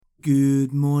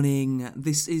Good morning,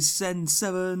 this is Sen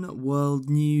 7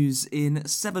 World News in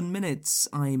 7 minutes.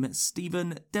 I'm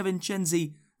Stephen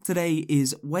DeVincenzi. Today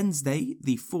is Wednesday,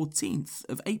 the 14th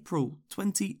of April,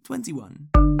 2021.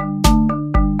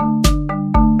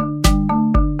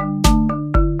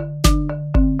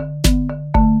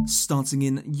 Starting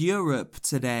in Europe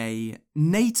today,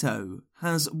 NATO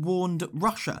has warned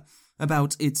Russia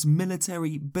about its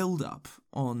military build-up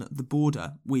on the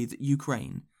border with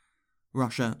Ukraine.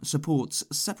 Russia supports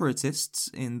separatists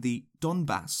in the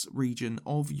Donbas region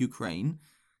of Ukraine.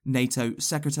 NATO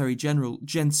Secretary-General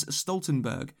Jens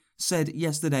Stoltenberg said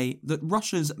yesterday that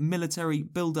Russia's military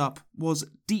build-up was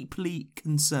deeply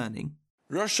concerning.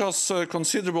 Russia's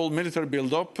considerable military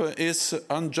build-up is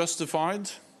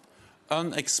unjustified,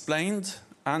 unexplained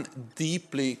and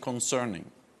deeply concerning.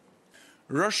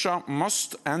 Russia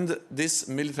must end this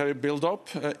military build-up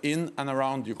in and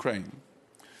around Ukraine.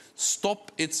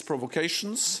 Stop its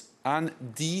provocations and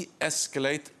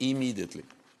de-escalate immediately.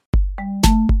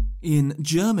 In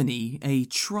Germany, a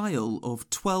trial of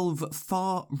 12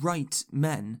 far-right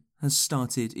men has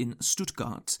started in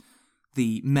Stuttgart.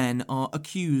 The men are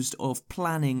accused of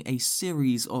planning a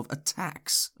series of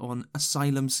attacks on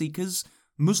asylum seekers,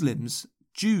 Muslims,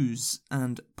 Jews,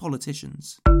 and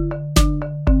politicians.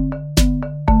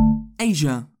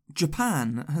 Asia.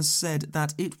 Japan has said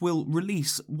that it will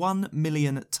release 1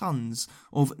 million tons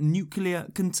of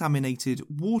nuclear-contaminated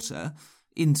water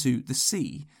into the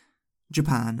sea.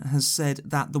 Japan has said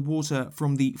that the water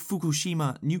from the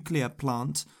Fukushima nuclear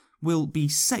plant will be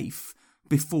safe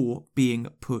before being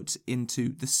put into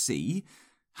the sea.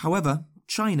 However,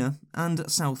 China and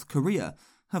South Korea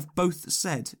have both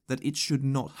said that it should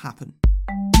not happen.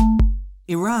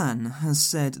 Iran has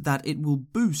said that it will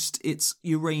boost its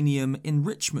uranium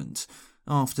enrichment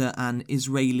after an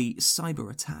Israeli cyber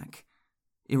attack.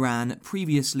 Iran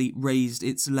previously raised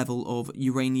its level of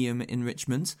uranium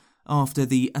enrichment after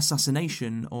the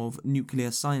assassination of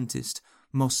nuclear scientist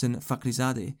Mohsen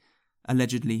Fakhrizadeh,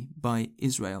 allegedly by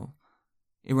Israel.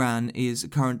 Iran is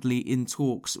currently in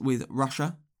talks with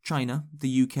Russia, China,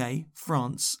 the UK,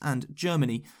 France, and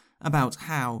Germany about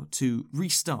how to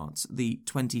restart the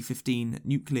 2015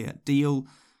 nuclear deal,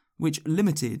 which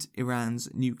limited Iran's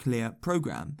nuclear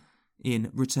program in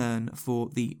return for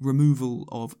the removal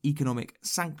of economic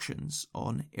sanctions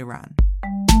on Iran.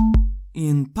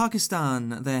 In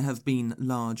Pakistan, there have been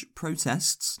large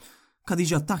protests.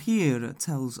 Khadija Tahir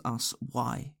tells us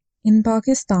why. In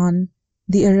Pakistan,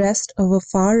 the arrest of a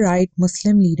far-right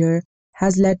Muslim leader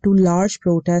has led to large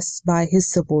protests by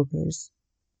his supporters.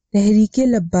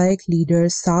 Tehreek-e-Labbaik leader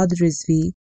Saad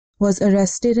Rizvi was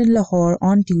arrested in Lahore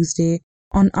on Tuesday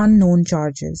on unknown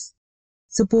charges.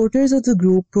 Supporters of the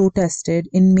group protested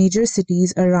in major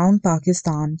cities around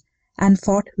Pakistan and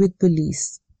fought with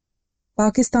police.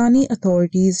 Pakistani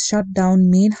authorities shut down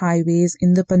main highways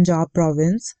in the Punjab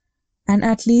province, and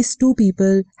at least 2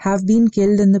 people have been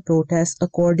killed in the protests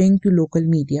according to local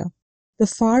media. The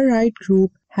far-right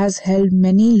group has held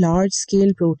many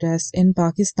large-scale protests in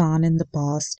Pakistan in the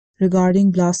past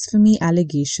regarding blasphemy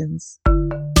allegations.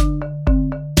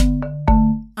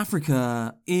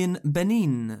 Africa. In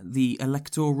Benin, the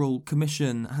Electoral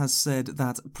Commission has said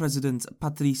that President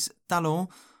Patrice Talon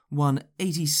won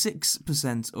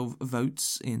 86% of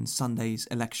votes in Sunday's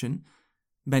election.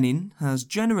 Benin has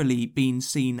generally been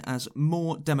seen as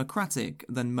more democratic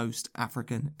than most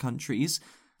African countries.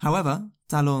 However,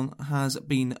 Talon has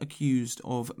been accused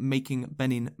of making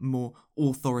Benin more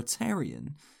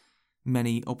authoritarian.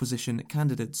 Many opposition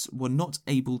candidates were not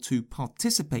able to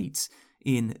participate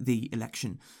in the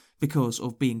election because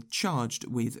of being charged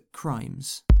with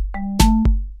crimes.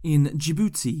 In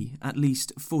Djibouti, at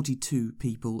least 42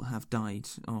 people have died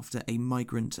after a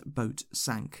migrant boat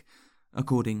sank,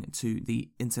 according to the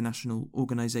International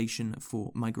Organization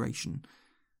for Migration.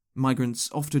 Migrants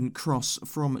often cross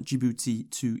from Djibouti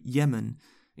to Yemen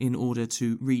in order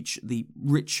to reach the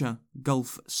richer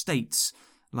Gulf states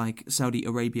like Saudi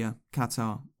Arabia,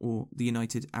 Qatar, or the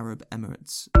United Arab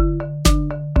Emirates.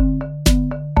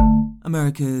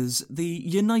 The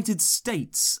United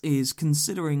States is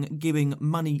considering giving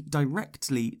money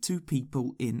directly to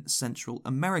people in Central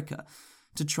America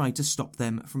to try to stop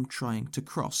them from trying to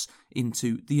cross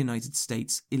into the United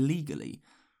States illegally.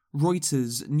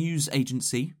 Reuters news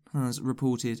agency has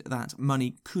reported that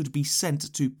money could be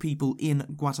sent to people in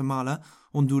Guatemala,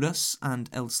 Honduras, and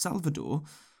El Salvador,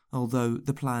 although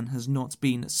the plan has not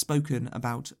been spoken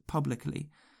about publicly.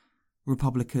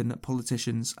 Republican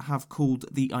politicians have called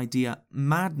the idea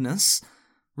madness.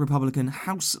 Republican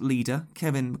House Leader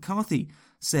Kevin McCarthy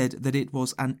said that it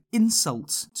was an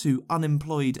insult to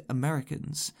unemployed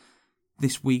Americans.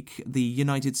 This week, the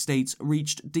United States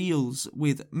reached deals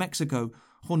with Mexico,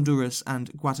 Honduras,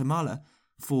 and Guatemala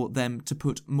for them to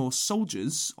put more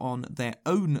soldiers on their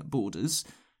own borders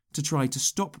to try to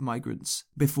stop migrants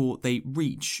before they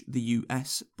reach the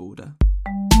US border.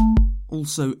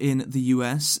 Also in the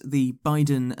US, the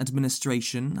Biden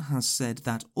administration has said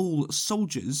that all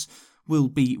soldiers will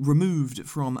be removed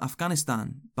from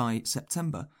Afghanistan by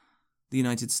September. The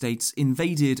United States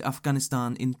invaded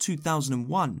Afghanistan in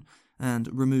 2001 and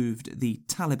removed the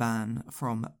Taliban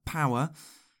from power.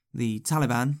 The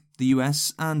Taliban, the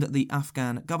US, and the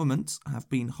Afghan government have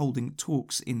been holding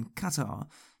talks in Qatar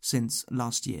since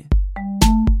last year.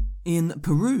 In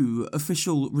Peru,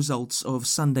 official results of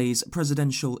Sunday's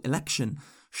presidential election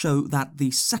show that the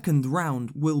second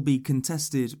round will be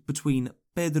contested between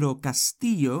Pedro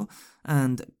Castillo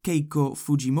and Keiko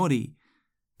Fujimori.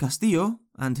 Castillo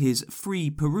and his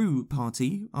Free Peru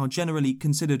party are generally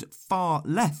considered far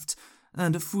left,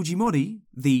 and Fujimori,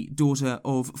 the daughter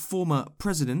of former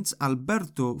President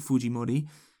Alberto Fujimori,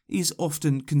 is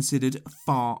often considered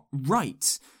far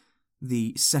right.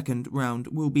 The second round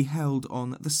will be held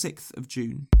on the 6th of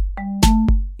June.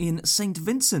 In St.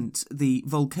 Vincent, the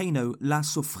volcano La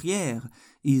Soufrière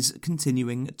is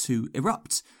continuing to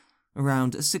erupt.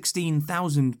 Around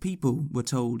 16,000 people were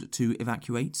told to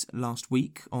evacuate last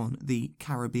week on the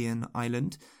Caribbean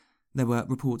island. There were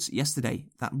reports yesterday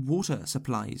that water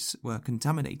supplies were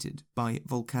contaminated by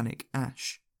volcanic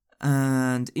ash.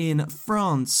 And in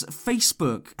France,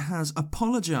 Facebook has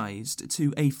apologised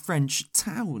to a French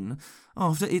town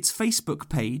after its Facebook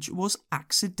page was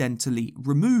accidentally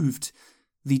removed.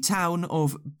 The town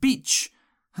of Bitche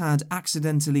had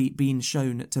accidentally been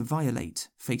shown to violate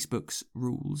Facebook's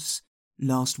rules.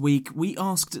 Last week, we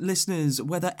asked listeners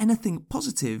whether anything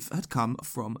positive had come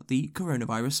from the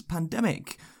coronavirus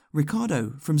pandemic.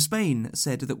 Ricardo from Spain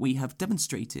said that we have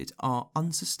demonstrated our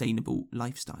unsustainable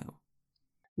lifestyle.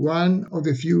 One of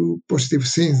the few positive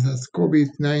things that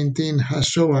COVID-19 has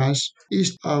shown us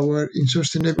is our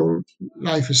unsustainable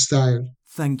lifestyle.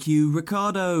 Thank you,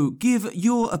 Ricardo. Give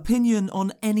your opinion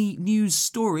on any news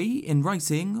story in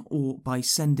writing or by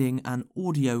sending an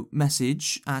audio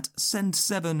message at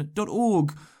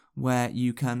send7.org, where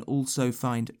you can also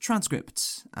find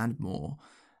transcripts and more.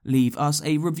 Leave us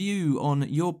a review on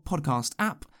your podcast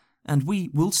app, and we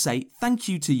will say thank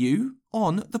you to you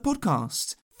on the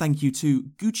podcast. Thank you to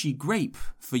Gucci Grape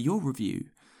for your review.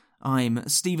 I'm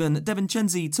Stephen De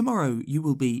Vincenzi. Tomorrow you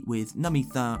will be with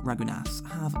Namitha Raghunath.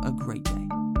 Have a great day.